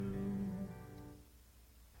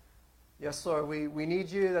Yes, Lord, we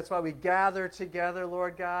need you. That's why we gather together,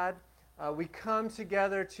 Lord God. We come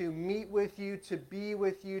together to meet with you, to be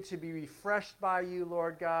with you, to be refreshed by you,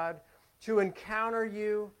 Lord God, to encounter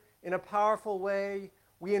you in a powerful way.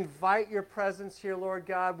 We invite your presence here, Lord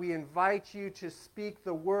God. We invite you to speak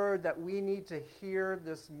the word that we need to hear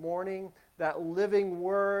this morning, that living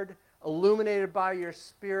word illuminated by your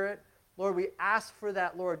Spirit. Lord, we ask for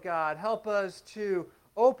that, Lord God. Help us to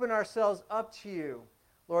open ourselves up to you,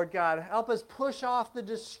 Lord God. Help us push off the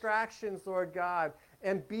distractions, Lord God,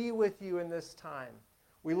 and be with you in this time.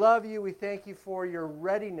 We love you. We thank you for your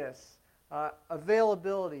readiness,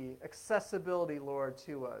 availability, accessibility, Lord,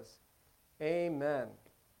 to us. Amen.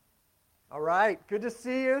 All right, good to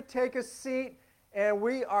see you. Take a seat, and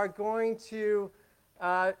we are going to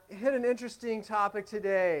hit an interesting topic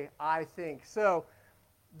today, I think. So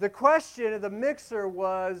the question of the mixer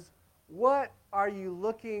was, what are you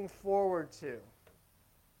looking forward to?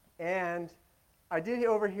 And I did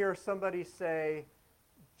overhear somebody say,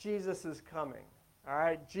 Jesus is coming. All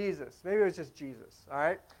right, Jesus. Maybe it was just Jesus. All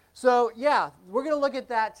right. So, yeah, we're going to look at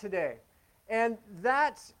that today. And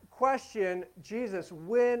that question, Jesus,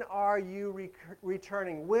 when are you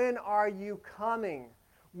returning? When are you coming?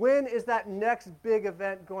 When is that next big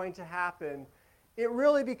event going to happen? It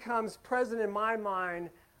really becomes present in my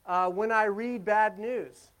mind when I read bad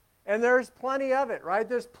news. And there's plenty of it, right?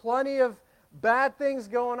 There's plenty of bad things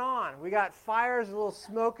going on. We got fires, a little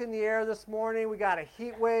smoke in the air this morning. We got a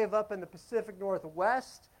heat wave up in the Pacific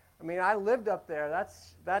Northwest. I mean, I lived up there.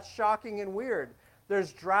 That's shocking and weird.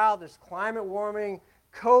 There's drought, there's climate warming,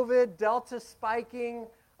 COVID, Delta spiking.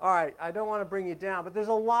 All right, I don't want to bring you down, but there's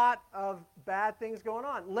a lot of bad things going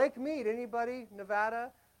on. Lake Mead, anybody?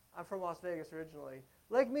 Nevada? I'm from Las Vegas originally.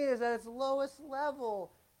 Lake Mead is at its lowest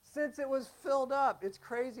level since it was filled up. It's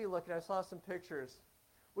crazy looking. I saw some pictures.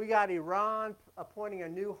 We got Iran appointing a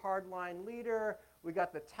new hardline leader. We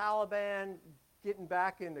got the Taliban getting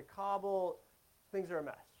back into Kabul. Things are a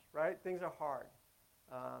mess, right? Things are hard.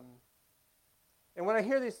 And when I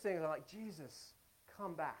hear these things, I'm like, Jesus,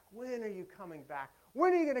 come back. When are you coming back?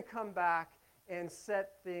 When are you going to come back and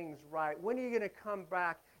set things right? When are you going to come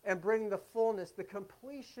back and bring the fullness, the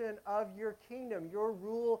completion of your kingdom, your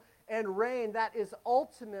rule and reign? That is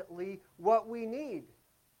ultimately what we need.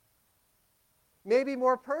 Maybe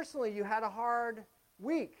more personally, you had a hard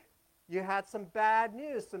week. You had some bad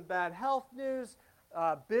news, some bad health news.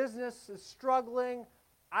 Business is struggling.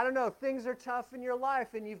 I don't know, things are tough in your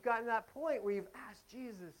life, and you've gotten to that point where you've asked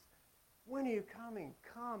Jesus, when are you coming?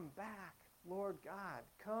 Come back, Lord God,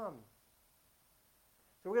 come.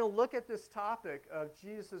 So we're going to look at this topic of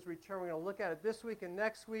Jesus' return. We're going to look at it this week and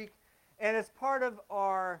next week. And it's part of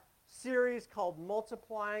our series called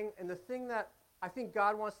Multiplying. And the thing that I think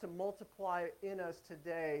God wants to multiply in us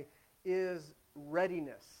today is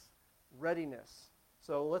readiness. Readiness.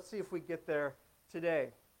 So let's see if we get there today.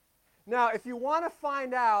 Now, if you want to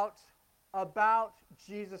find out about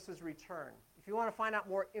Jesus' return, if you want to find out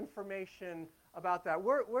more information about that,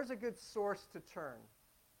 where's a good source to turn?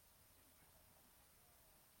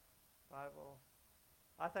 Bible.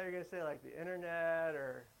 I thought you were going to say like the internet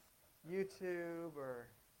or YouTube or...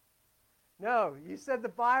 No, you said the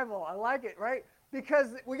Bible. I like it, right?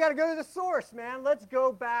 Because we got to go to the source, man. Let's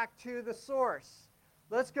go back to the source.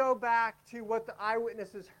 Let's go back to what the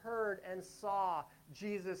eyewitnesses heard and saw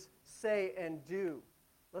Jesus say and do.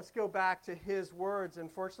 Let's go back to his words.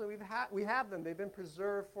 And fortunately, we have them. They've been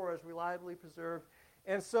preserved for us, reliably preserved.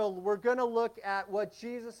 And so we're going to look at what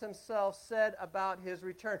Jesus himself said about his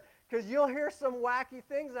return. Because you'll hear some wacky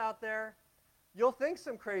things out there. You'll think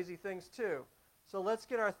some crazy things too. So let's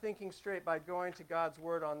get our thinking straight by going to God's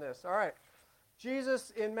word on this. All right.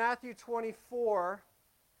 Jesus in Matthew 24,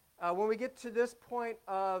 when we get to this point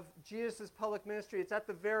of Jesus' public ministry, it's at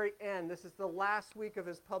the very end. This is the last week of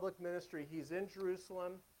his public ministry. He's in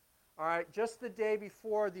Jerusalem. All right. Just the day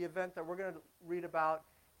before the event that we're going to read about,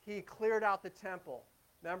 he cleared out the temple.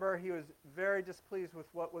 Remember, he was very displeased with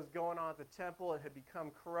what was going on at the temple. It had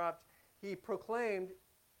become corrupt. He proclaimed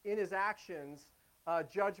in his actions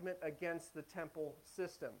judgment against the temple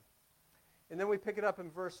system. And then we pick it up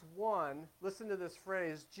in verse 1. Listen to this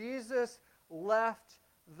phrase. Jesus left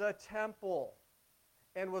the temple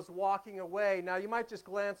and was walking away. Now, you might just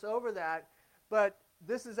glance over that, but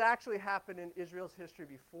this has actually happened in Israel's history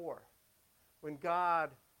before. When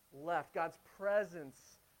God left, God's presence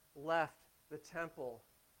left the temple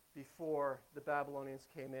before the Babylonians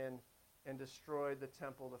came in and destroyed the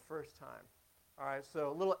temple the first time. All right,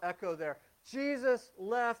 so a little echo there. Jesus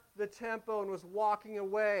left the temple and was walking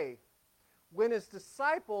away when his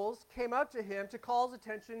disciples came up to him to call his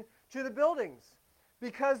attention to the buildings.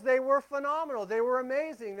 because they were phenomenal. They were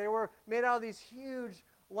amazing. They were made out of these huge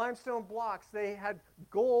limestone blocks. They had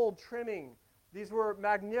gold trimming. These were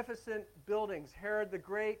magnificent buildings. Herod the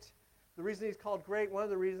Great, the reason he's called great, one of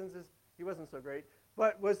the reasons is he wasn't so great,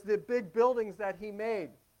 but was the big buildings that he made.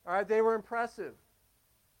 All right, they were impressive.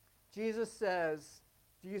 Jesus says,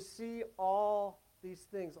 do you see all these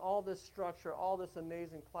things, all this structure, all this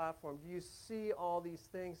amazing platform? Do you see all these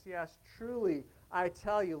things? Yes, truly, I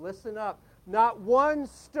tell you, listen up. Not one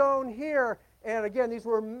stone here, and again, these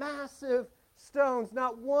were massive stones.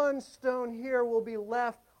 Not one stone here will be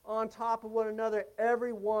left on top of one another.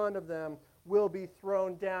 Every one of them will be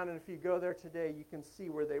thrown down. And if you go there today, you can see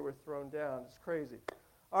where they were thrown down. It's crazy.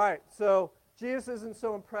 All right, so Jesus isn't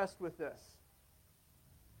so impressed with this.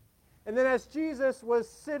 And then as Jesus was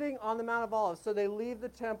sitting on the Mount of Olives, so they leave the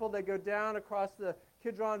temple, they go down across the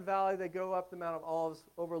Kidron Valley, they go up the Mount of Olives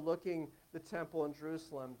overlooking the temple in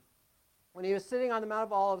Jerusalem. When he was sitting on the Mount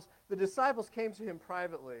of Olives, the disciples came to him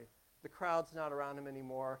privately. The crowd's not around him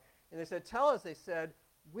anymore. And they said, tell us, they said,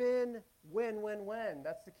 when?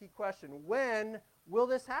 That's the key question. When will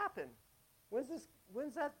this happen? When's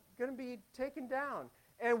that going to be taken down?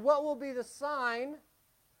 And what will be the sign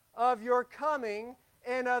of your coming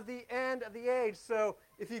and of the end of the age? So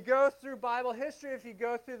if you go through Bible history, if you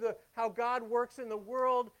go through how God works in the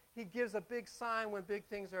world, he gives a big sign when big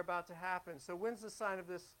things are about to happen. So when's the sign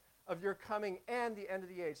of your coming and the end of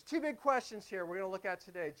the age? Two big questions here we're going to look at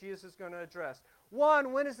today. Jesus is going to address.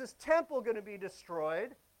 One, when is this temple going to be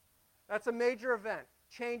destroyed? That's a major event.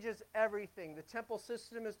 Changes everything. The temple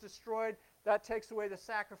system is destroyed. That takes away the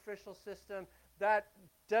sacrificial system. That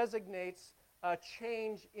designates a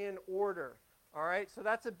change in order. All right, so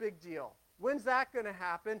that's a big deal. When's that going to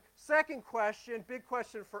happen? Second question, big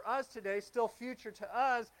question for us today, still future to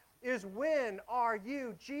us, is when are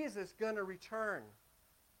you, Jesus, going to return?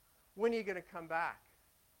 When are you going to come back?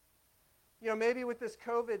 You know, maybe with this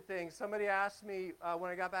COVID thing, somebody asked me when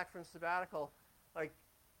I got back from sabbatical, like,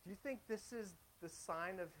 do you think this is the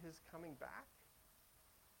sign of his coming back?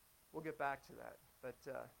 We'll get back to that. But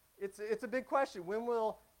it's a big question. When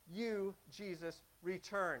will you, Jesus,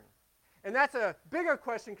 return? And that's a bigger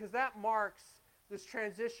question because that marks this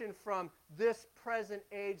transition from this present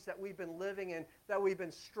age that we've been living in, that we've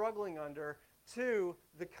been struggling under, to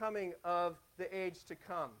the coming of the age to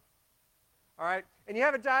come. All right? And you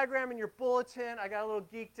have a diagram in your bulletin. I got a little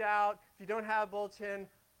geeked out. If you don't have a bulletin,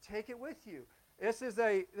 take it with you. This is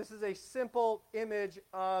a simple image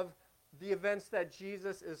of the events that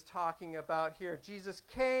Jesus is talking about here. Jesus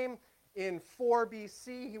came in 4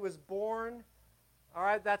 BC. He was born. All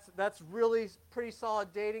right, that's really pretty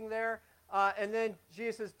solid dating there. And then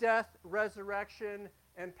Jesus' death, resurrection,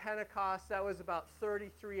 and Pentecost, that was about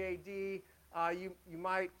 33 AD. You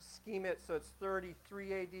might scheme it so it's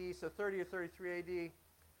 33 AD, so 30 or 33 AD.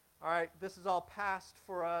 All right, this is all past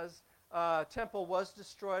for us. Temple was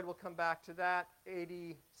destroyed. We'll come back to that.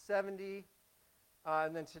 AD 70.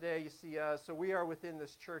 And then today you see, so we are within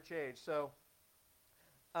this church age. So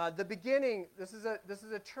the beginning, this is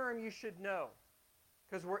a term you should know,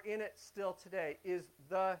 because we're in it still today, is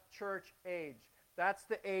the church age. That's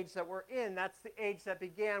the age that we're in. That's the age that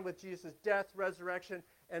began with Jesus' death, resurrection,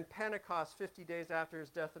 and Pentecost 50 days after his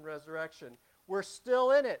death and resurrection. We're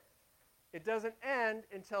still in it. It doesn't end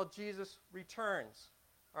until Jesus returns.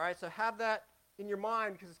 All right, so have that in your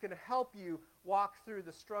mind because it's going to help you walk through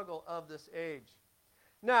the struggle of this age.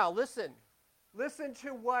 Now, listen. Listen to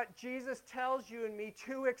what Jesus tells you and me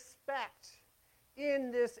to expect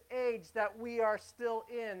in this age that we are still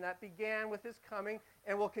in, that began with his coming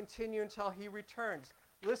and will continue until he returns.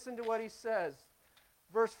 Listen to what he says.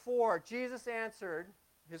 Verse 4, Jesus answered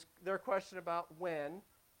their question about when.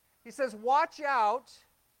 He says, watch out,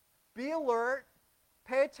 be alert,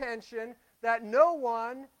 pay attention, that no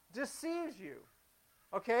one deceives you.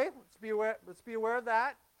 Okay, let's be aware of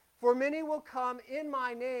that. For many will come in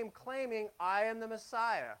my name claiming I am the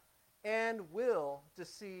Messiah and will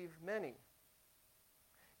deceive many.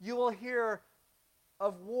 You will hear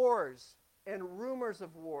of wars and rumors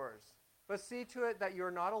of wars, but see to it that you're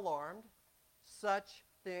not alarmed. Such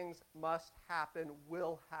things must happen,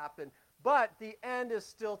 will happen, but the end is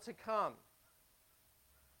still to come.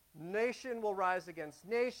 Nation will rise against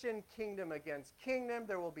nation, kingdom against kingdom.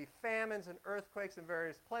 There will be famines and earthquakes in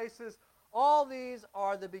various places. All these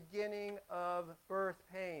are the beginning of birth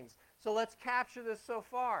pains. So let's capture this so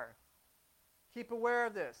far. Keep aware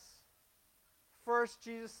of this. First,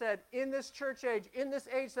 Jesus said, in this church age, in this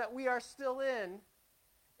age that we are still in,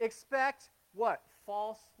 expect what?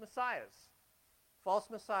 False messiahs. False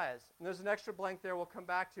messiahs. And there's an extra blank there we'll come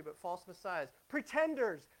back to, but false messiahs.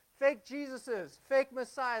 Pretenders, fake Jesuses, fake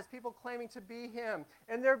Messiahs, people claiming to be him.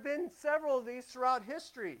 And there have been several of these throughout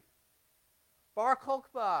history. Bar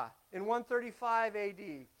Kokhba in 135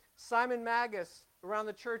 AD. Simon Magus around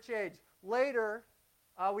the church age. Later,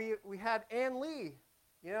 we had Ann Lee,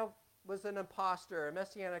 was an imposter, a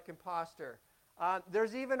messianic imposter.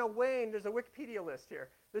 There's even a Wayne, there's a Wikipedia list here.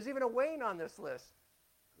 There's even a Wayne on this list.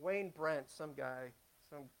 Wayne Brent, some guy,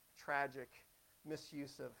 some tragic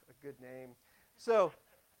misuse of a good name. So,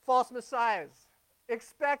 false messiahs.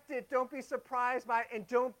 Expect it. Don't be surprised by it, and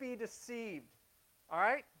don't be deceived. All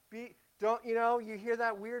right? You hear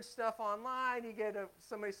that weird stuff online. You get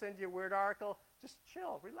somebody sends you a weird article. Just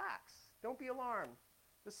chill, relax. Don't be alarmed.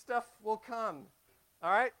 This stuff will come.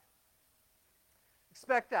 All right?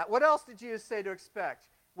 Expect that. What else did Jesus say to expect?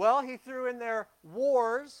 Well, he threw in there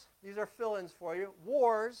wars. These are fill-ins for you.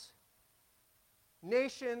 Wars,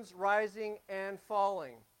 nations rising and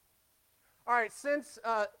falling. All right, since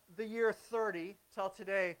the year 30 till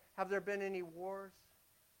today, have there been any wars?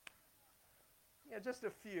 Yeah, just a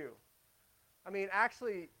few. I mean,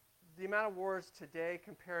 actually, the amount of wars today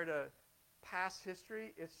compared to past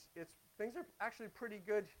history, things are actually pretty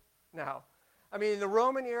good now. I mean, in the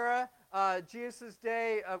Roman era, Jesus'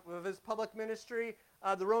 day of his public ministry,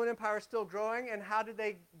 the Roman Empire is still growing. And how did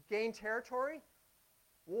they gain territory?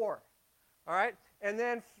 War. All right? And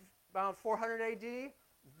then about 400 AD,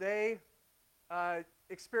 they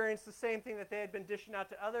experienced the same thing that they had been dishing out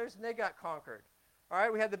to others, and they got conquered. All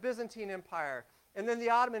right? We had the Byzantine Empire. And then the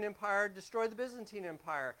Ottoman Empire destroyed the Byzantine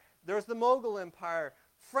Empire. There was the Mughal Empire.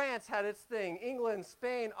 France had its thing. England,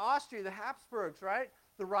 Spain, Austria, the Habsburgs, right?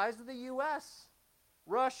 The rise of the U.S.,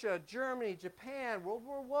 Russia, Germany, Japan, World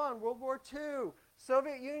War I, World War II.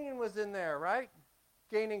 Soviet Union was in there, right?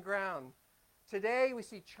 Gaining ground. Today, we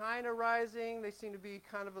see China rising. They seem to be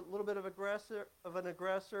kind of a little bit of an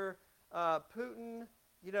aggressor. Putin,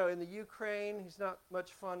 in the Ukraine, he's not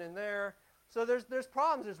much fun in there. So there's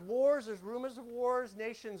problems. There's wars. There's rumors of wars.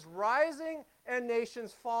 Nations rising and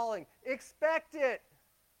nations falling. Expect it.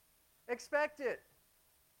 Expect it.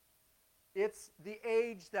 It's the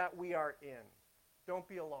age that we are in. Don't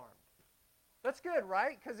be alarmed. That's good,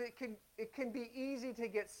 right? Because it can be easy to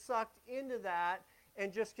get sucked into that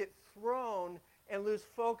and just get thrown and lose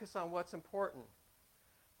focus on what's important.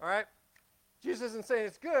 All right? Jesus isn't saying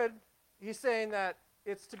it's good. He's saying that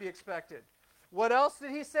it's to be expected. What else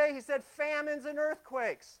did he say? He said famines and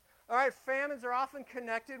earthquakes. All right, famines are often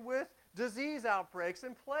connected with disease outbreaks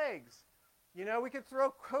and plagues. We could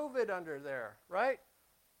throw COVID under there, right?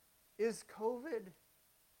 Is COVID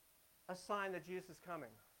a sign that Jesus is coming?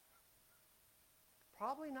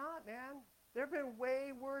 Probably not, man. There have been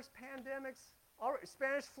way worse pandemics.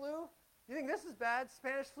 Spanish flu, you think this is bad?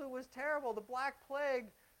 Spanish flu was terrible. The Black Plague,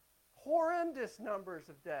 horrendous numbers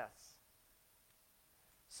of deaths.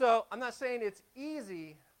 So I'm not saying it's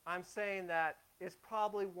easy. I'm saying that it's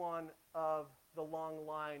probably one of the long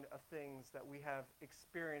line of things that we have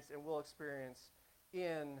experienced and will experience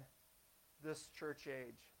in this church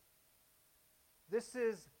age. This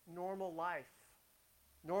is normal life.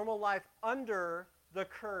 Normal life under the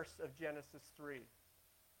curse of Genesis 3.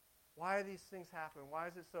 Why are these things happening? Why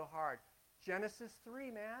is it so hard? Genesis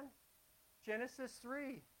 3, man. Genesis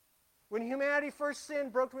 3. When humanity first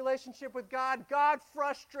sinned, broke relationship with God, God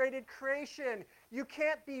frustrated creation. You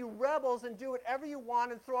can't be rebels and do whatever you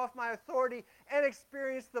want and throw off my authority and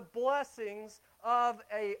experience the blessings of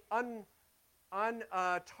a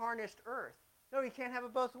untarnished earth. No, you can't have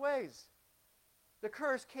it both ways. The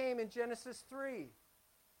curse came in Genesis 3.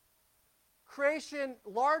 Creation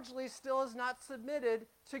largely still is not submitted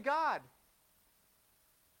to God.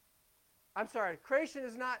 I'm sorry, creation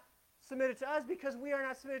is not submitted to us because we are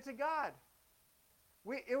not submitted to God.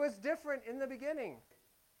 It was different in the beginning.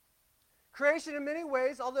 Creation in many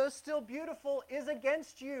ways, although still beautiful, is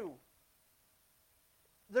against you.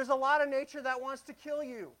 There's a lot of nature that wants to kill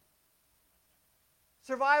you.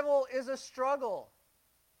 Survival is a struggle.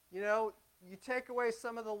 You take away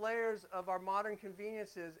some of the layers of our modern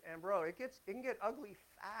conveniences, and bro, it can get ugly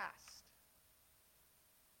fast.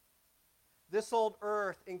 This old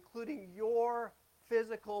earth, including your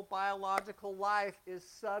physical, biological life, is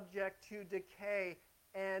subject to decay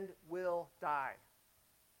and will die.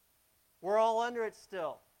 We're all under it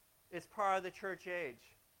still. It's part of the church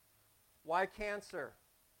age. Why cancer?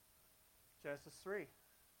 Genesis 3.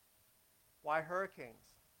 Why hurricanes?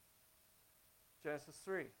 Genesis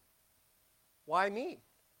 3. Why me?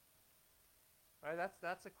 Right,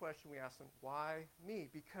 that's a question we ask them. Why me?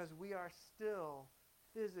 Because we are still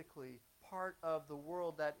physically part of the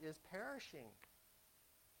world that is perishing.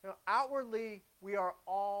 Outwardly, we are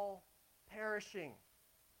all perishing.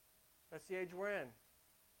 That's the age we're in.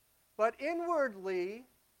 But inwardly,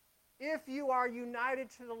 if you are united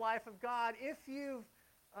to the life of God, if you've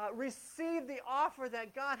received the offer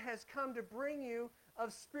that God has come to bring you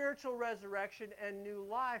of spiritual resurrection and new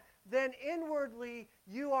life, then inwardly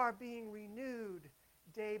you are being renewed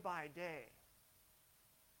day by day.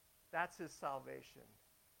 That's his salvation.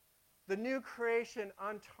 The new creation,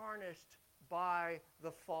 untarnished by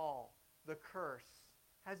the fall, the curse,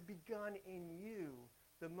 has begun in you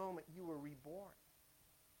the moment you were reborn.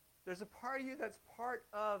 There's a part of you that's part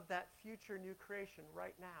of that future new creation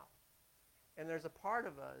right now. And there's a part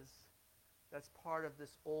of us that's part of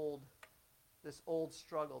this old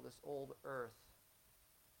struggle, this old earth.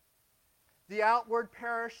 The outward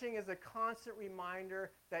perishing is a constant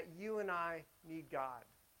reminder that you and I need God.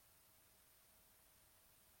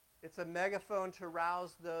 It's a megaphone to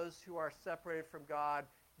rouse those who are separated from God.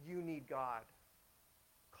 You need God.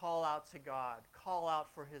 Call out to God. Call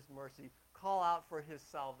out for his mercy. Call out for his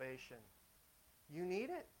salvation. You need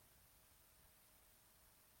it.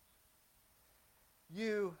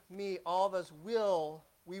 You, me, all of us will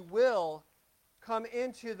come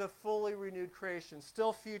into the fully renewed creation.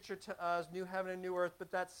 Still future to us, new heaven and new earth,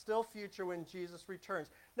 but that's still future when Jesus returns.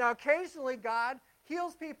 Now, occasionally, God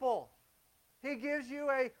heals people. He gives you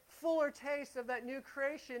a fuller taste of that new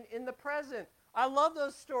creation in the present. I love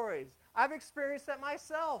those stories. I've experienced that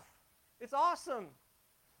myself. It's awesome.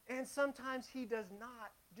 And sometimes he does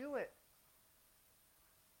not do it.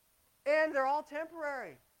 And they're all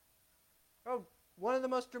temporary. Oh, one of the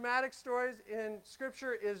most dramatic stories in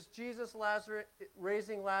Scripture is Jesus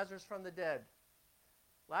raising Lazarus from the dead.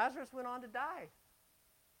 Lazarus went on to die.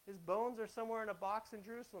 His bones are somewhere in a box in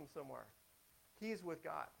Jerusalem somewhere. He's with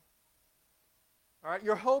God. All right,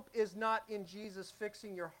 your hope is not in Jesus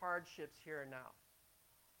fixing your hardships here and now.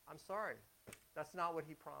 I'm sorry. That's not what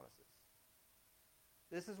he promises.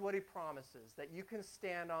 This is what he promises, that you can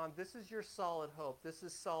stand on. This is your solid hope. This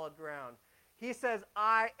is solid ground. He says,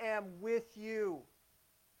 I am with you.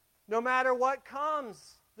 No matter what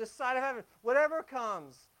comes this side of heaven, whatever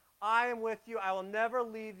comes, I am with you. I will never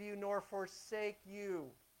leave you nor forsake you.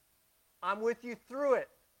 I'm with you through it,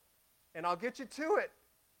 and I'll get you to it.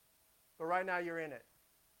 But right now you're in it,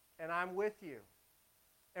 and I'm with you.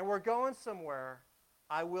 And we're going somewhere.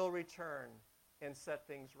 I will return and set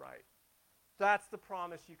things right. That's the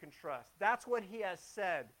promise you can trust. That's what he has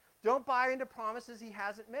said. Don't buy into promises he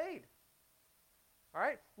hasn't made. All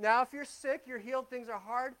right? Now, if you're sick, you're healed, things are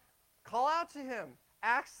hard, call out to him.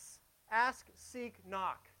 Ask, seek,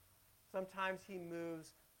 knock. Sometimes he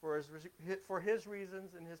moves for his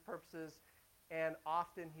reasons and his purposes, and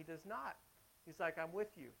often he does not. He's like, I'm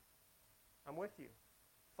with you. I'm with you.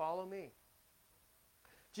 Follow me.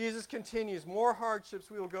 Jesus continues. More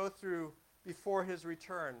hardships we will go through before his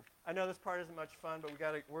return. I know this part isn't much fun, but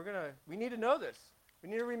we need to know this. We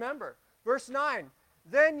need to remember. Verse 9.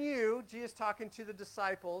 Then you, Jesus talking to the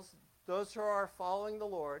disciples, those who are following the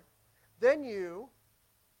Lord, then you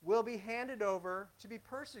will be handed over to be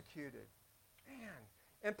persecuted,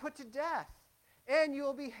 and put to death. And you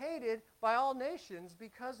will be hated by all nations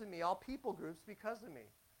because of me, all people groups because of me.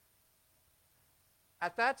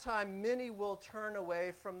 At that time, many will turn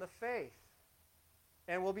away from the faith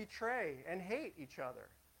and will betray and hate each other.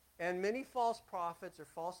 And many false prophets or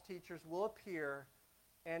false teachers will appear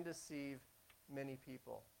and deceive many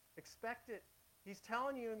people. Expect it. He's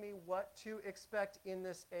telling you and me what to expect in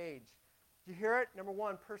this age. Do you hear it? Number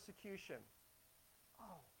one, persecution.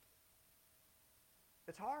 Oh,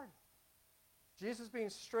 it's hard. Jesus being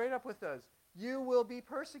straight up with us. You will be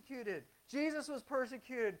persecuted. Jesus was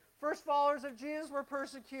persecuted. First followers of Jesus were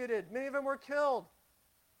persecuted. Many of them were killed.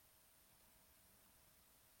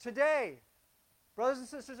 Today, brothers and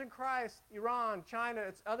sisters in Christ, Iran, China,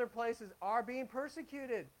 it's other places are being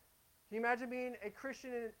persecuted. Can you imagine being a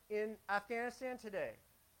Christian in Afghanistan today?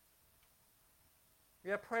 We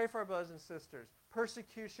got to pray for our brothers and sisters.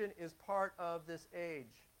 Persecution is part of this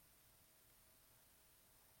age.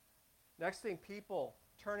 Next thing, people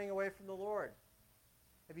turning away from the Lord.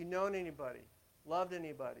 Have you known anybody, loved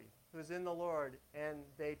anybody who's in the Lord and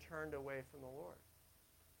they turned away from the Lord?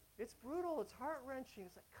 It's brutal. It's heart-wrenching.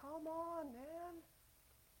 It's like, come on, man.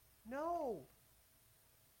 No.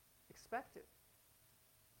 Expect it.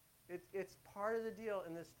 It's part of the deal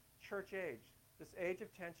in this church age, this age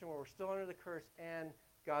of tension where we're still under the curse and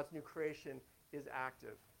God's new creation is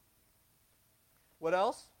active. What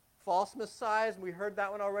else? False messiahs, and we heard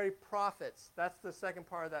that one already. Prophets. That's the second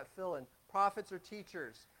part of that fill-in. Prophets or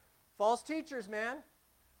teachers. False teachers, man.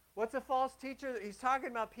 What's a false teacher? He's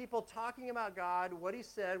talking about people talking about God, what he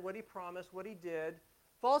said, what he promised, what he did.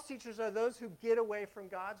 False teachers are those who get away from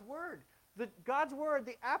God's word. God's word,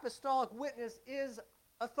 the apostolic witness, is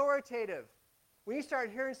authoritative. When you start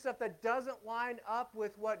hearing stuff that doesn't line up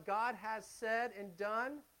with what God has said and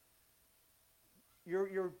done,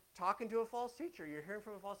 you're talking to a false teacher. You're hearing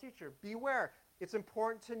from a false teacher. Beware. It's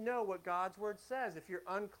important to know what God's word says. If you're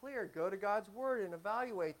unclear, go to God's word and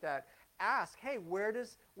evaluate that. Ask, hey, where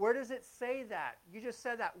does it say that? You just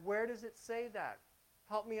said that. Where does it say that?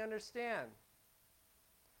 Help me understand.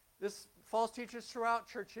 This false teachers throughout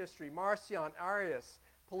church history, Marcion, Arius,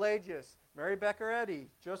 Pelagius, Mary Becker Eddy,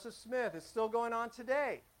 Joseph Smith, is still going on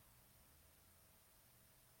today.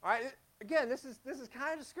 All right, again, this is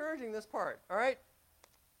kind of discouraging, this part, all right?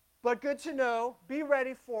 But good to know. Be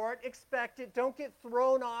ready for it. Expect it. Don't get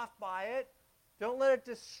thrown off by it. Don't let it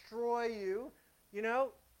destroy you. You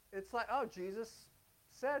know, it's like, oh, Jesus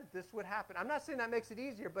said this would happen. I'm not saying that makes it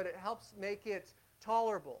easier, but it helps make it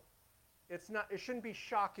tolerable. It shouldn't be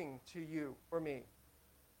shocking to you or me.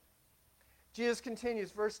 Jesus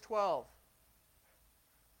continues, verse 12.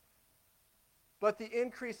 But the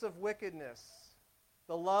increase of wickedness,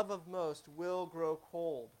 the love of most will grow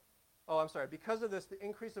cold. Oh, I'm sorry. Because of this, the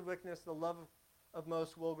increase of wickedness, the love of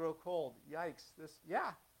most will grow cold. Yikes.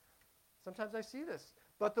 Yeah. Sometimes I see this.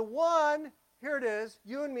 But the one, here it is,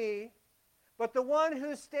 you and me, but the one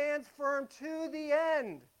who stands firm to the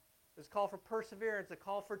end. There's a call for perseverance, a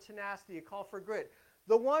call for tenacity, a call for grit.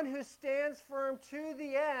 The one who stands firm to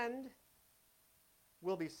the end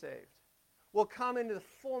will be saved. Will come into the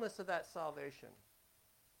fullness of that salvation.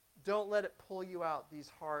 Don't let it pull you out, these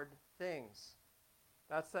hard things.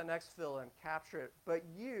 That's that next fill-in. Capture it. But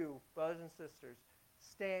you, brothers and sisters,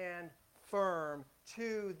 stand firm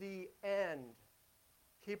to the end.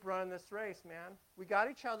 Keep running this race, man. We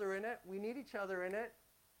got each other in it. We need each other in it.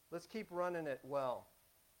 Let's keep running it well.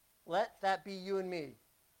 Let that be you and me.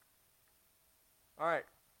 All right.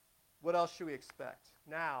 What else should we expect?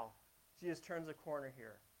 Now, Jesus turns a corner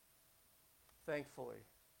here. Thankfully.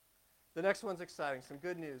 The next one's exciting. Some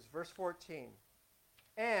good news. Verse 14.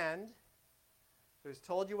 And, so he's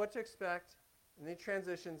told you what to expect, and then he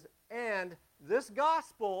transitions, and this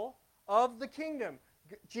gospel of the kingdom,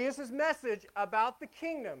 Jesus' message about the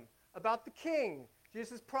kingdom, about the king,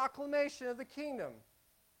 Jesus' proclamation of the kingdom,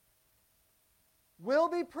 will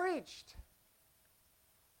be preached,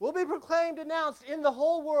 will be proclaimed, announced in the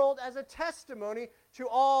whole world as a testimony to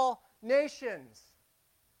all nations.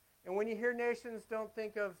 And when you hear nations, don't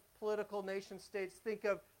think of political nation states. Think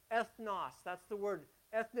of ethnos. That's the word,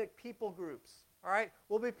 ethnic people groups. All right?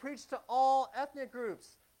 Will be preached to all ethnic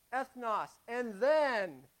groups, ethnos. And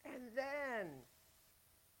then,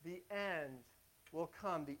 the end will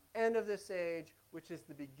come. The end of this age, which is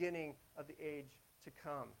the beginning of the age to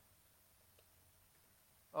come.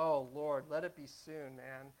 Oh, Lord, let it be soon,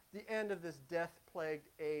 man. The end of this death-plagued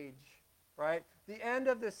age, right? The end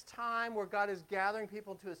of this time where God is gathering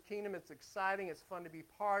people to his kingdom. It's exciting. It's fun to be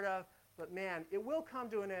part of. But, man, it will come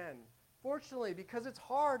to an end, fortunately, because it's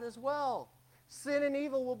hard as well. Sin and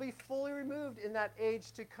evil will be fully removed in that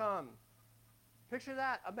age to come. Picture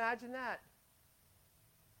that. Imagine that.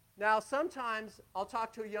 Now, sometimes I'll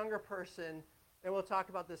talk to a younger person, and we'll talk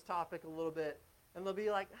about this topic a little bit, and they'll be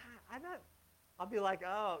like, I'll be like,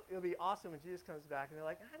 oh, it'll be awesome when Jesus comes back. And they're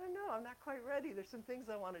like, I don't know, I'm not quite ready. There's some things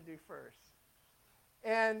I want to do first.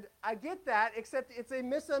 And I get that, except it's a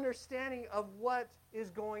misunderstanding of what is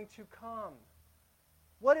going to come.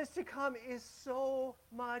 What is to come is so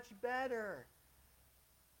much better.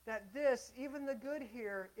 That this, even the good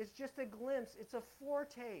here, is just a glimpse. It's a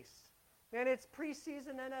foretaste. And it's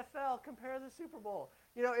preseason NFL compared to the Super Bowl.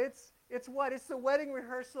 You know, it's what? It's the wedding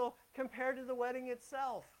rehearsal compared to the wedding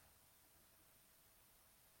itself.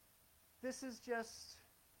 This is just,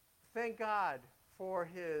 thank God for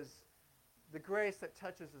the grace that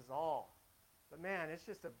touches us all. But man, it's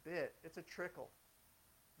just a bit. It's a trickle.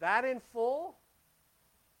 That in full,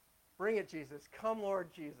 bring it, Jesus. Come,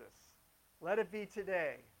 Lord Jesus. Let it be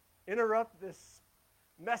today. Interrupt this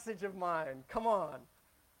message of mine. Come on.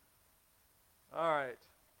 All right.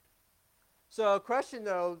 So, question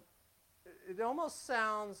though, it almost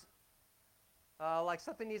sounds like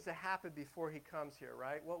something needs to happen before he comes here,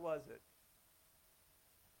 right? What was it?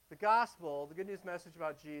 The gospel, the good news message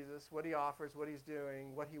about Jesus, what he offers, what he's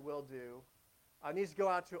doing, what he will do, needs to go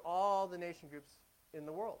out to all the nation groups in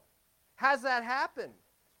the world. Has that happened?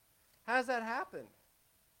 Has that happened?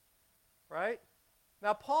 Right?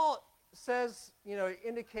 Now, Paul says,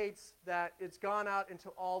 indicates that it's gone out into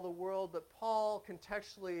all the world, but Paul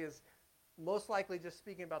contextually is most likely just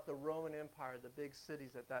speaking about the Roman Empire, the big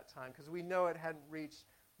cities at that time, because we know it hadn't reached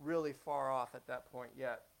really far off at that point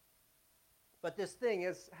yet. But this thing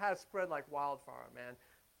has spread like wildfire,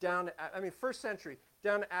 man. First century,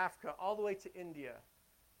 down to Africa, all the way to India,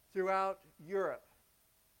 throughout Europe.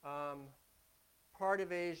 part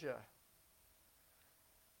of Asia.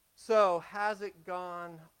 So, has it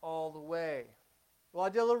gone all the way? Well, I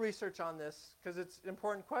did a little research on this because it's an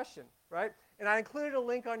important question, right? And I included a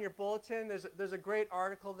link on your bulletin. There's a great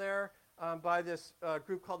article there by this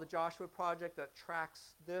group called the Joshua Project that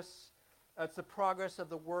tracks this. It's the progress of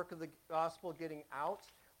the work of the gospel getting out.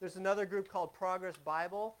 There's another group called Progress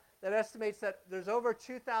Bible that estimates that there's over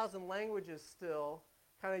 2,000 languages still,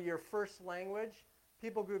 kind of your first language.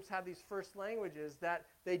 People groups have these first languages that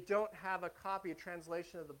they don't have a copy, a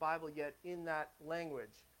translation of the Bible yet in that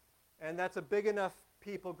language. And that's a big enough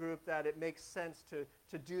people group that it makes sense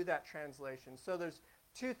to do that translation. So there's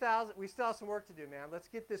 2,000. We still have some work to do, man. Let's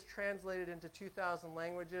get this translated into 2,000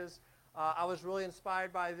 languages. I was really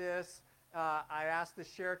inspired by this. I asked the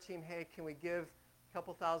share team, hey, can we give a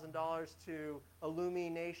couple $1,000s to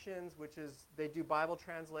Illumi Nations, which is, they do Bible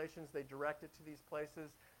translations. They direct it to these places.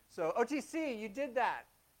 So OTC, you did that.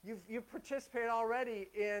 You've participated already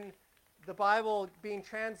in the Bible being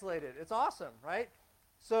translated. It's awesome, right?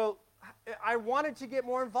 So I wanted to get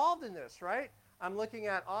more involved in this, right? I'm looking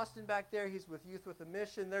at Austin back there. He's with Youth with a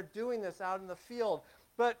Mission. They're doing this out in the field.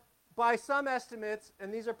 But by some estimates,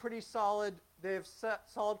 and these are pretty solid, they have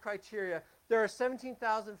solid criteria, there are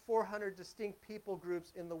 17,400 distinct people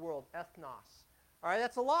groups in the world, ethnos. All right,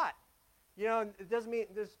 that's a lot. You know, it doesn't mean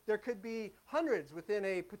there could be hundreds within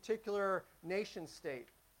a particular nation state.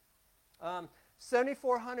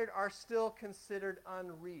 7,400 are still considered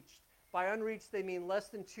unreached. By unreached, they mean less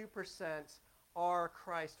than 2% are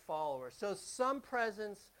Christ followers. So some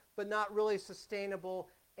presence, but not really sustainable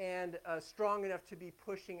and strong enough to be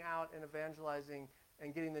pushing out and evangelizing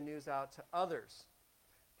and getting the news out to others.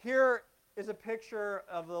 Here is a picture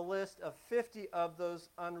of the list of 50 of those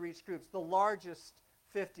unreached groups, the largest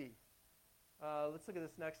 50. Let's look at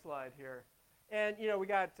this next slide here. And, you know, we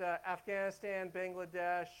got Afghanistan,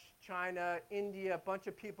 Bangladesh, China, India, a bunch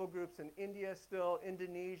of people groups in India still,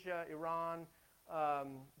 Indonesia, Iran.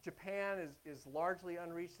 Japan is largely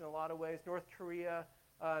unreached in a lot of ways. North Korea,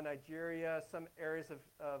 Nigeria, some areas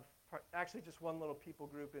of actually just one little people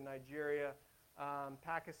group in Nigeria,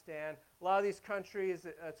 Pakistan. A lot of these countries,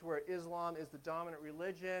 that's where Islam is the dominant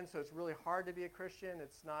religion, so it's really hard to be a Christian.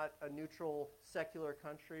 It's not a neutral, secular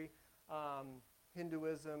country.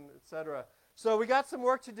 Hinduism, etc. So we got some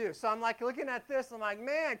work to do. So I'm like looking at this, I'm like,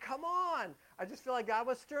 man, come on. I just feel like God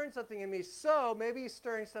was stirring something in me. So maybe he's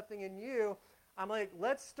stirring something in you. I'm like,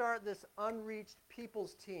 let's start this unreached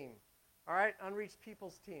people's team. All right, unreached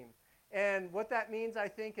people's team. And what that means, I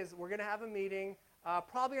think, is we're going to have a meeting,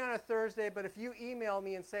 probably on a Thursday, but if you email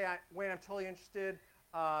me and say, Wayne, I'm totally interested,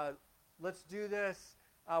 let's do this,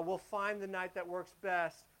 we'll find the night that works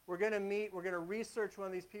best. We're going to meet, we're going to research one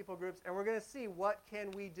of these people groups, and we're going to see what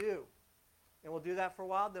can we do. And we'll do that for a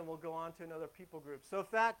while, then we'll go on to another people group. So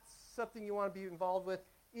if that's something you want to be involved with,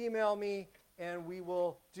 email me, and we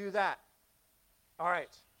will do that. All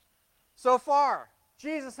right. So far,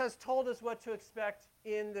 Jesus has told us what to expect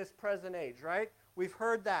in this present age, right? We've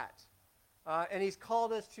heard that. And he's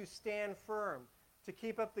called us to stand firm, to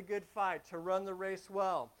keep up the good fight, to run the race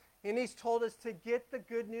well. And he's told us to get the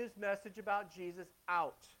good news message about Jesus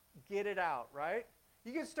out. Get it out, right?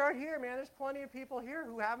 You can start here, man. There's plenty of people here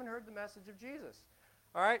who haven't heard the message of Jesus.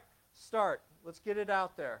 All right? Start. Let's get it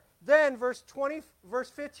out there. Then, verse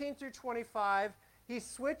 15 through 25, he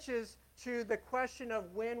switches to the question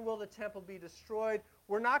of when will the temple be destroyed.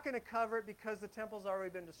 We're not going to cover it because the temple's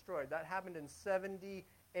already been destroyed. That happened in 70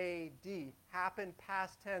 AD. Happened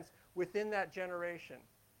past tense within that generation.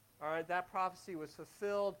 All right? That prophecy was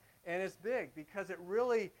fulfilled. And it's big because it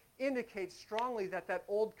really indicates strongly that that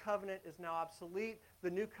old covenant is now obsolete.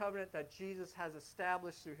 The new covenant that Jesus has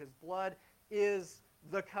established through his blood is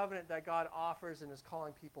the covenant that God offers and is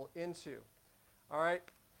calling people into. All right?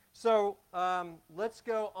 So let's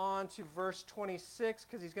go on to verse 26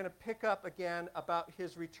 because he's going to pick up again about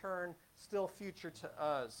his return still future to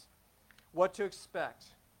us. What to expect.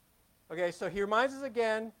 Okay, so he reminds us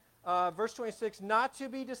again, verse 26, not to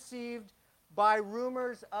be deceived by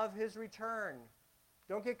rumors of his return.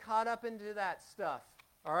 Don't get caught up into that stuff.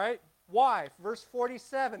 All right? Why? Verse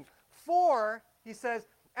 47. For, he says,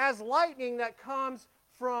 as lightning that comes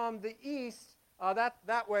from the east,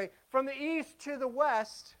 that way, from the east to the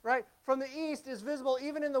west, right? From the east is visible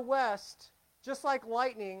even in the west, just like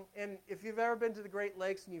lightning. And if you've ever been to the Great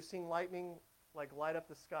Lakes and you've seen lightning like light up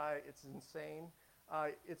the sky, it's insane.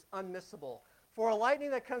 It's unmissable. For a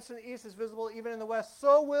lightning that comes from the east is visible even in the west,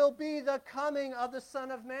 so will be the coming of the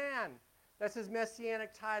Son of Man. That's his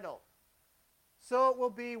messianic title. So it will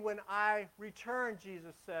be when I return,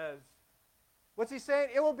 Jesus says. What's he saying?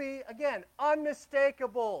 It will be, again,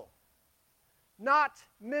 unmistakable. not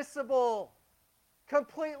missable,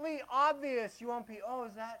 completely obvious. You won't be, oh,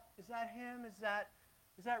 is that him? Is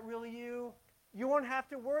that really you? You won't have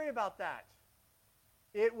to worry about that.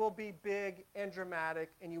 It will be big and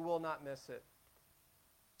dramatic, and you will not miss it.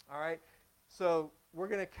 All right? So we're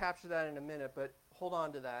going to capture that in a minute, but hold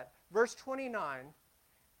on to that. Verse 29,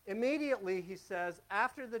 immediately he says,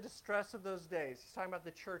 after the distress of those days, he's talking about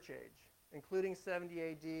the church age, including 70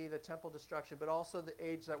 AD, the temple destruction, but also the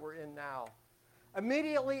age that we're in now.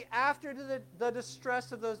 Immediately after the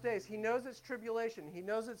distress of those days, he knows it's tribulation. He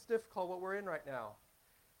knows it's difficult, what we're in right now.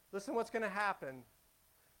 Listen what's going to happen.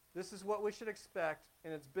 This is what we should expect,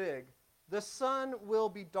 and it's big. The sun will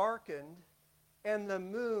be darkened, and the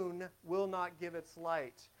moon will not give its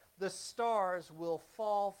light. The stars will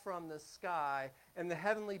fall from the sky, and the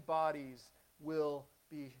heavenly bodies will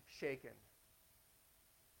be shaken.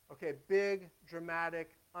 Okay, big,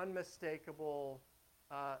 dramatic, unmistakable,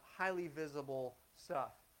 highly visible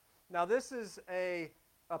stuff. Now, this is a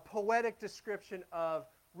poetic description of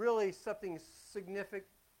really something significant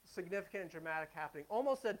and dramatic happening,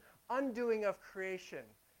 almost an undoing of creation,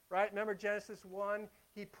 right? Remember Genesis 1?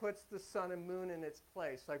 He puts the sun and moon in its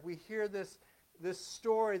place. Like we hear this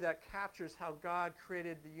story that captures how God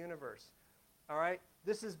created the universe, all right?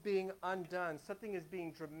 This is being undone. Something is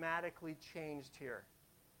being dramatically changed here,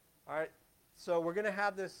 all right? So we're going to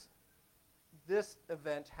have this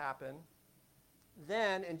event happen.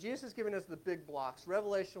 Then, and Jesus is giving us the big blocks.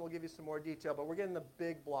 Revelation will give you some more detail, but we're getting the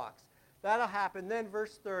big blocks. That'll happen. Then,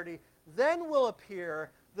 verse 30, then will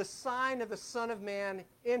appear the sign of the Son of Man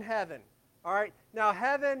in heaven. All right? Now,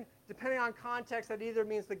 heaven, depending on context, that either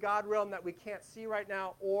means the God realm that we can't see right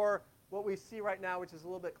now or what we see right now, which is a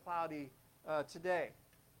little bit cloudy today.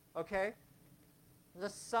 Okay? The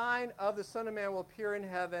sign of the Son of Man will appear in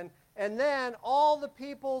heaven, and then all the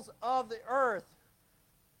peoples of the earth,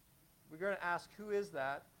 we're going to ask, who is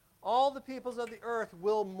that? All the peoples of the earth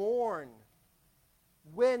will mourn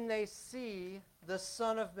when they see the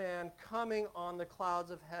Son of Man coming on the clouds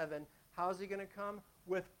of heaven. How is he going to come?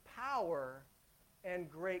 With power and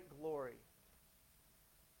great glory.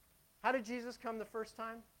 How did Jesus come the first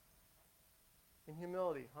time? In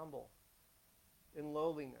humility, humble, in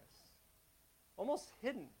lowliness, almost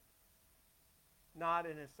hidden, not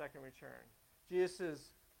in his second return. Jesus'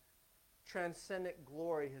 transcendent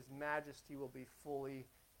glory, his majesty will be fully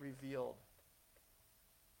revealed.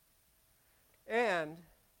 And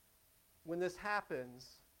when this happens,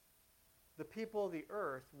 the people of the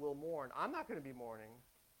earth will mourn. I'm not going to be mourning.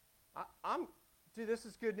 Dude, this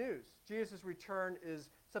is good news. Jesus' return is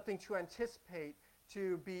something to anticipate,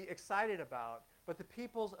 to be excited about. But the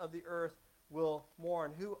peoples of the earth will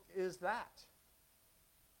mourn. Who is that?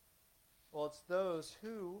 Well, it's those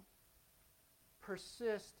who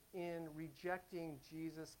persist in rejecting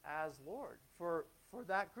Jesus as Lord. For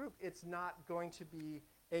that group, it's not going to be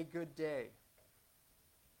a good day.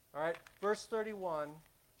 All right, verse 31,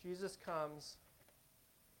 Jesus comes,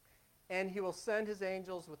 and he will send his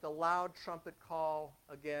angels with a loud trumpet call,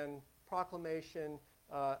 again, proclamation,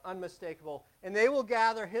 unmistakable, and they will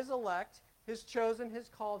gather his elect, his chosen, his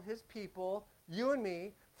called, his people, you and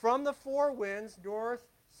me, from the four winds, north,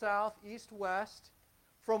 south, east, west,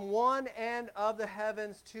 from one end of the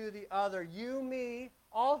heavens to the other. You, me,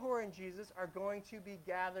 all who are in Jesus are going to be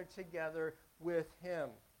gathered together with him.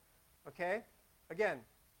 Okay? Again,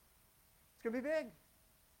 it's going to be big.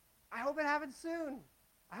 I hope it happens soon.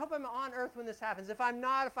 I hope I'm on earth when this happens. If I'm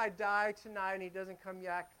not, if I die tonight and he doesn't come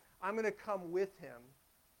yet, I'm going to come with him.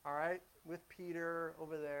 All right? With Peter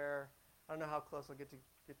over there. I don't know how close I'll get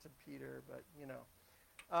to Peter, but you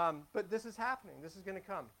know. But this is happening. This is going to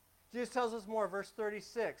come. Jesus tells us more, verse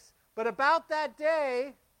 36. But about that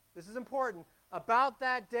day, this is important, about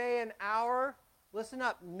that day and hour, listen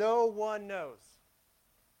up, no one knows.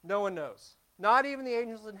 No one knows. Not even the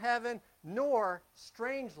angels in heaven, nor,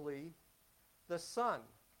 strangely, the Son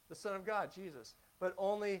of God, Jesus, but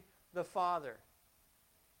only the Father.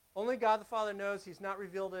 Only God the Father knows. He's not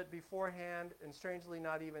revealed it beforehand, and strangely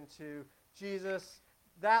not even to Jesus.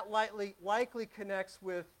 That likely connects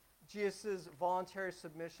with Jesus' voluntary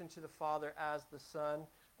submission to the Father as the Son,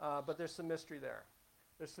 but there's some mystery there.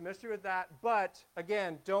 There's some mystery with that, but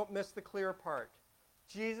again, don't miss the clear part.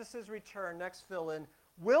 Jesus' return, next fill-in,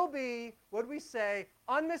 will be, what do we say,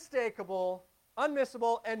 unmistakable,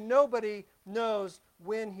 unmissable, and nobody knows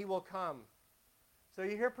when he will come. So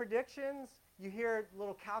you hear predictions, you hear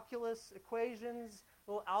little calculus equations,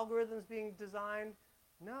 little algorithms being designed.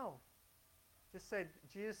 No. Just say,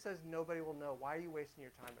 Jesus says nobody will know. Why are you wasting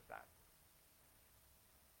your time with that?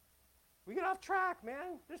 We get off track,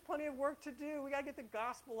 man. There's plenty of work to do. We got to get the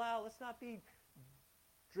gospel out. Let's not be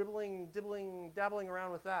dabbling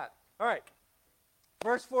around with that. All right.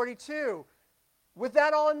 Verse 42. With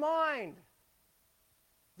that all in mind,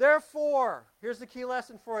 therefore, here's the key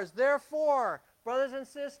lesson for us. Therefore, brothers and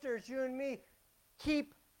sisters, you and me,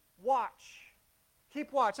 keep watch.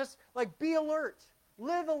 Keep watch. That's like be alert.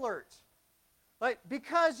 Live alert. Like,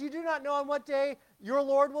 because you do not know on what day your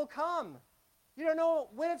Lord will come. You don't know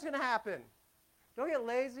when it's going to happen. Don't get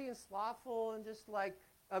lazy and slothful and just like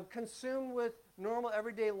consumed with normal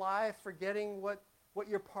everyday life, forgetting what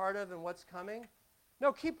you're part of and what's coming.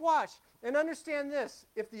 No, keep watch. And understand this.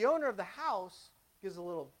 If the owner of the house, gives a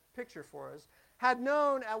little picture for us, had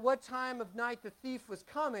known at what time of night the thief was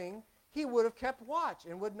coming, he would have kept watch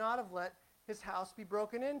and would not have let his house be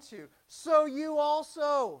broken into. So you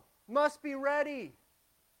also must be ready.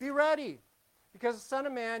 Be ready. Because the Son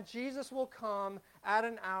of Man, Jesus, will come at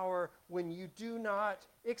an hour when you do not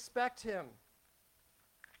expect him.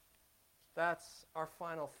 That's our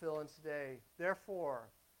final fill-in today. Therefore,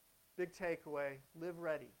 big takeaway, live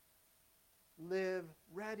ready. Live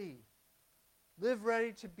ready. Live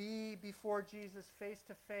ready to be before Jesus face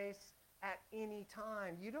to face at any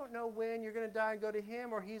time. You don't know when you're going to die and go to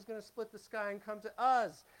him, or he's going to split the sky and come to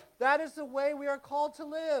us. That is the way we are called to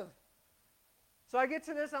live. So I get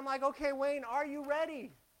to this, I'm like, okay, Wayne, are you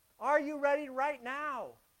ready? Are you ready right now?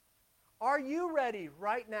 Are you ready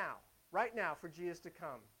right now for Jesus to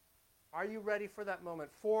come? Are you ready for that moment,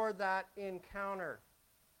 for that encounter?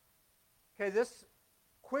 Okay, this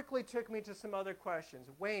quickly took me to some other questions.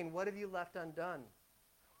 Wayne, what have you left undone?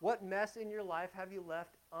 What mess in your life have you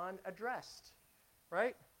left unaddressed?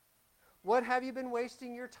 Right? What have you been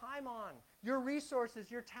wasting your time on? Your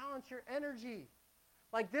resources, your talents, your energy.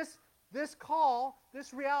 Like this call,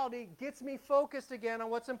 this reality gets me focused again on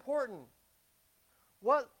what's important.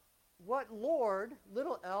 What Lord,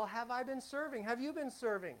 little L, have I been serving? Have you been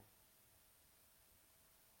serving?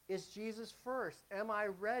 Is Jesus first? Am I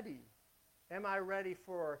ready? Am I ready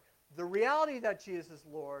for the reality that Jesus is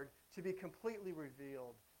Lord to be completely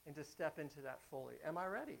revealed and to step into that fully? Am I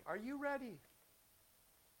ready? Are you ready?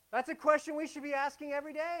 That's a question we should be asking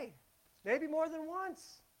every day, maybe more than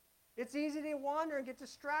once. It's easy to wander and get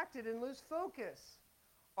distracted and lose focus.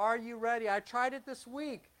 Are you ready? I tried it this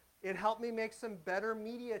week. It helped me make some better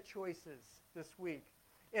media choices this week.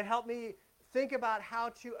 It helped me think about how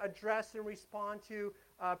to address and respond to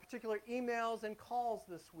particular emails and calls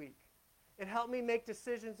this week. It helped me make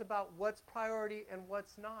decisions about what's priority and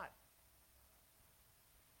what's not.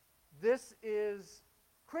 This is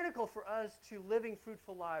critical for us to living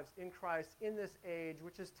fruitful lives in Christ in this age,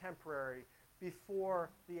 which is temporary, before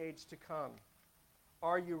the age to come.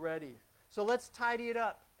 Are you ready? So let's tidy it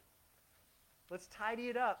up. Let's tidy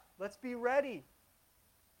it up. Let's be ready.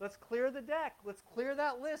 Let's clear the deck. Let's clear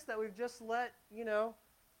that list that we've just let,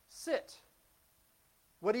 sit.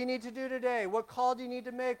 What do you need to do today? What call do you need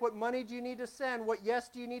to make? What money do you need to send? What yes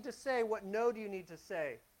do you need to say? What no do you need to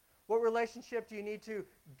say? What relationship do you need to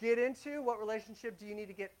get into? What relationship do you need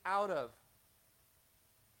to get out of?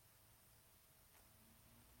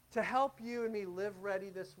 To help you and me live ready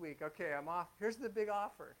this week. Okay, I'm off. Here's the big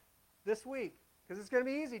offer. This week, because it's going to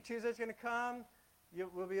be easy. Tuesday's going to come.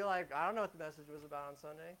 We'll be like, I don't know what the message was about on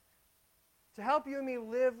Sunday. To help you and me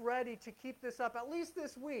live ready to keep this up, at least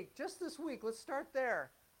this week, just this week, let's start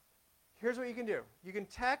there. Here's what you can do. You can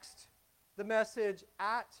text the message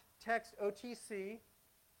at TextOTC,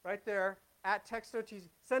 right there, at TextOTC.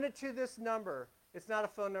 Send it to this number. It's not a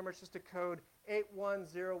phone number, it's just a code,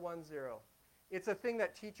 81010. It's a thing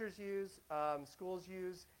that teachers use, schools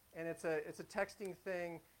use, and it's a texting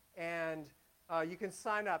thing, and you can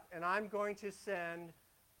sign up. And I'm going to send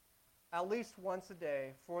at least once a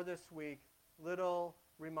day for this week little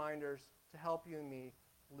reminders to help you and me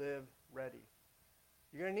live ready.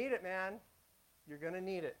 You're going to need it, man. You're going to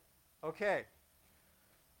need it. Okay.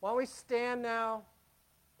 Why don't we stand now,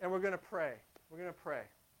 and we're going to pray. We're going to pray.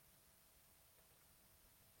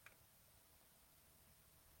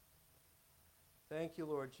 Thank you,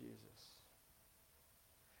 Lord Jesus.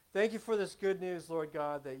 Thank you for this good news, Lord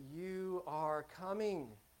God, that you are coming.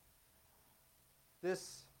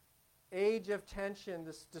 This age of tension,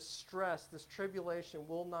 this distress, this tribulation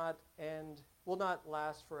will not end, will not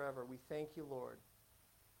last forever. We thank you, Lord.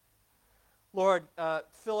 Lord,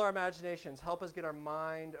 fill our imaginations. Help us get our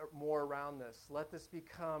mind more around this. Let this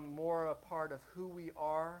become more a part of who we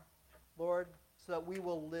are, Lord, so that we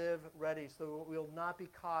will live ready, so we will not be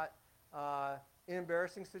caught in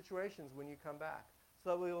embarrassing situations when you come back, so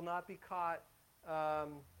that we will not be caught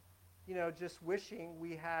just wishing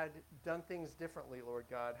we had done things differently, Lord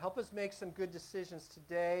God. Help us make some good decisions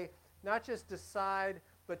today, not just decide,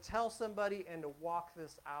 but tell somebody and to walk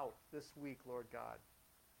this out this week, Lord God.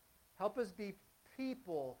 Help us be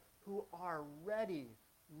people who are ready,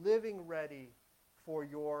 living ready for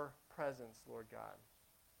your presence, Lord God.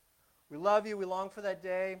 We love you. We long for that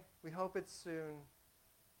day. We hope it's soon.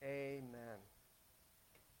 Amen.